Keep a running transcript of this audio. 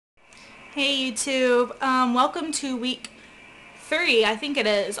Hey YouTube, welcome to week 3, I think it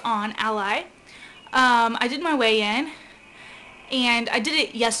is, on Alli. I did my weigh-in, and I did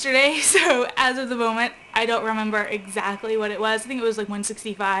it yesterday, so as of the moment, I don't remember exactly what it was. I think it was like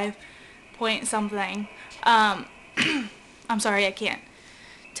 165 point something. I'm sorry, I can't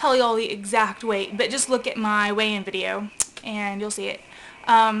tell you all the exact weight, but just look at my weigh-in video, and you'll see it.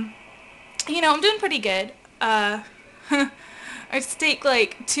 I'm doing pretty good. I take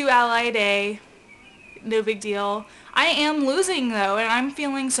like 2 Alli a day, no big deal. I am losing though, and I'm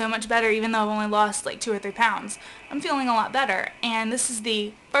feeling so much better even though I've only lost like 2 or 3 pounds. I'm feeling a lot better, and this is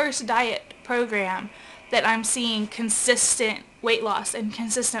the first diet program that I'm seeing consistent weight loss and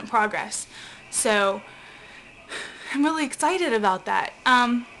consistent progress. So I'm really excited about that.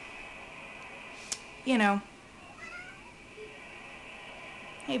 You know,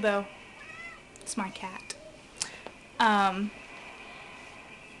 hey Bo, it's my cat.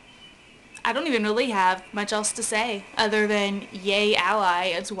 I don't even really have much else to say other than yay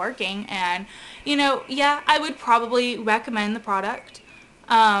Alli, it's working. And yeah, I would probably recommend the product.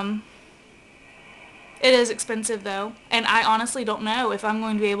 It is expensive though, and I honestly don't know if I'm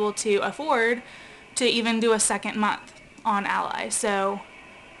going to be able to afford to even do a second month on Alli. So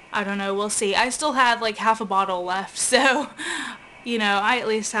I don't know, we'll see. I still have like half a bottle left, so I at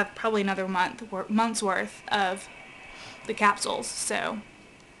least have probably another month's worth of the capsules. So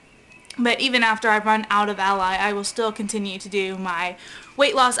but even after I run out of Alli, I will still continue to do my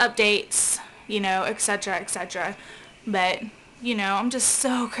weight loss updates, etc., etc. But, I'm just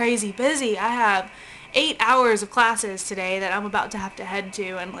so crazy busy. I have 8 hours of classes today that I'm about to have to head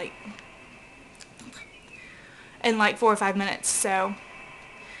to in like 4 or 5 minutes. So,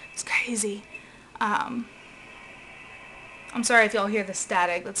 it's crazy. I'm sorry if y'all hear the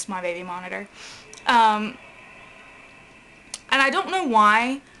static. That's my baby monitor. And I don't know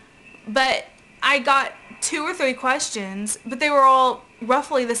why, but I got 2 or 3 questions, but they were all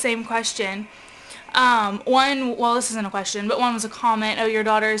roughly the same question. One, well, this isn't a question, but one was a comment. Oh, your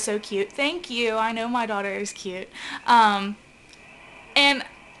daughter is so cute. Thank you. I know my daughter is cute. And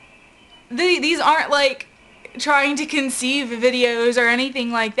these aren't like trying to conceive videos or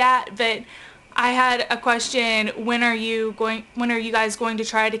anything like that, but I had a question, when are you guys going to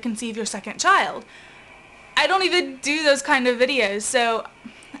try to conceive your second child? I don't even do those kind of videos, so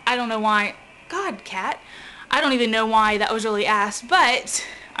I don't know why. God, cat. I don't even know why that was really asked, but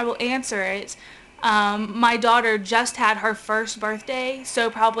I will answer it. My daughter just had her first birthday, so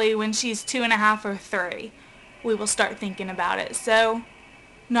probably when she's 2.5 or 3, we will start thinking about it. So,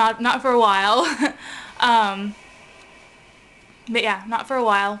 not for a while. But yeah, not for a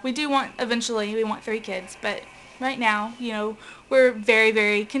while. Eventually we want 3 kids, but right now, we're very,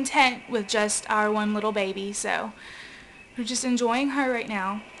 very content with just our one little baby, so we're just enjoying her right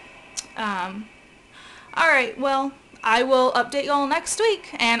now. Alright, well, I will update y'all next week,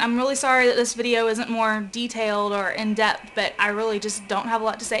 and I'm really sorry that this video isn't more detailed or in-depth, but I really just don't have a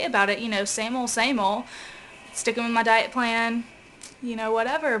lot to say about it. Same old, same old. Sticking with my diet plan,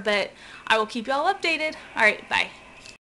 whatever, but I will keep y'all updated. Alright, bye.